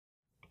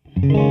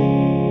When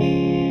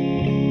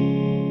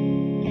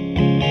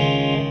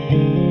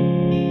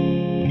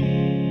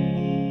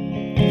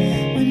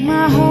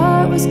my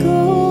heart was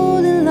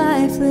cold and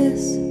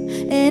lifeless,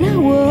 and I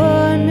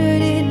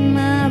wandered in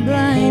my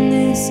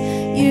blindness,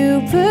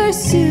 you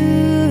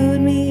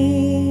pursued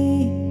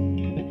me.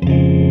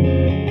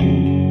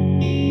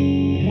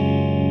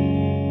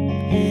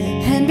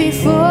 And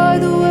before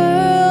the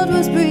world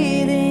was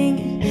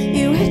breathing,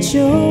 you had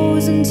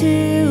chosen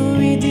to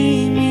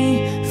redeem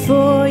me,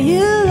 for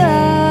you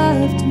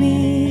loved me.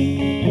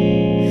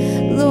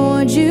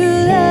 Lord, you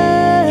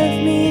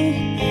love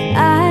me.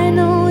 I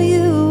know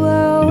you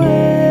are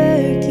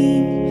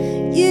working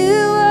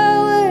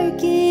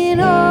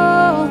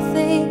all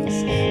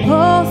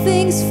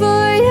things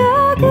for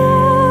your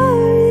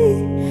glory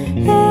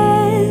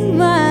and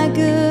my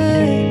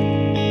good.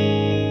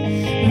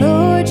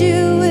 Lord,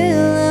 you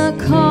will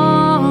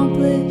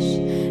accomplish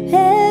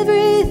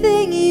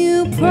everything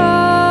you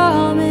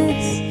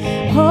promise,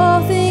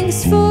 all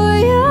things for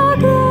your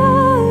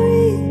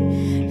glory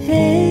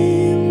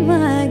and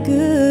my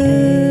good.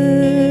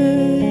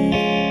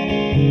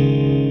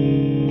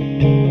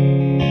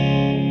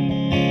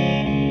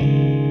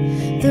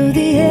 Though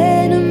the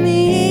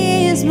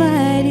enemy is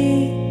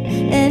mighty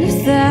and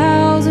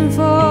 1,000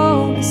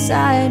 fall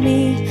beside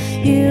me,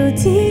 you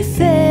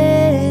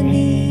defend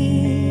me.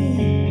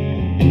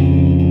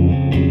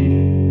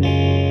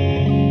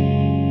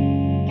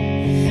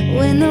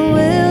 When the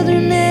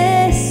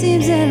wilderness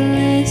seems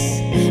endless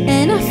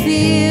and I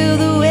feel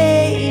the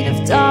weight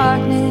of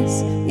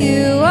darkness,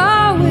 you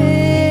are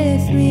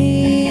with me.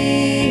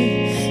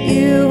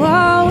 You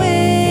are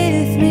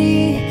with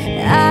me.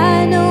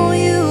 I know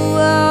you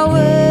are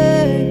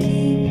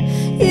working.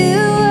 You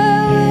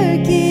are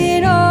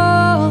working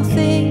all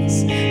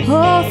things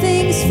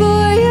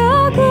for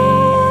your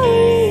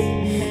glory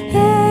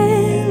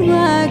and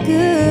my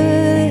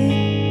good.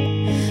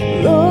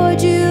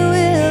 Lord, you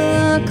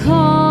will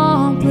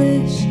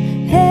accomplish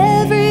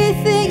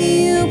everything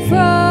you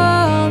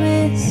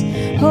promise,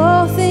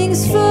 all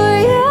things for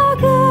your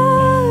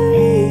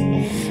glory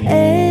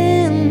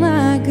and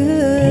my good.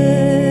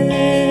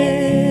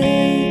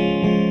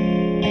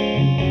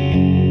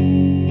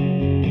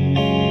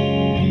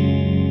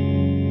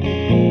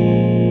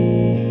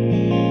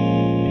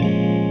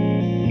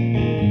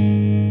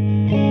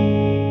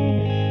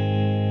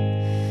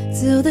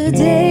 Till the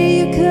day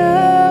you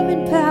come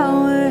in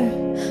power,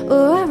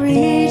 oh, I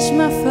reach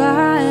my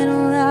fire.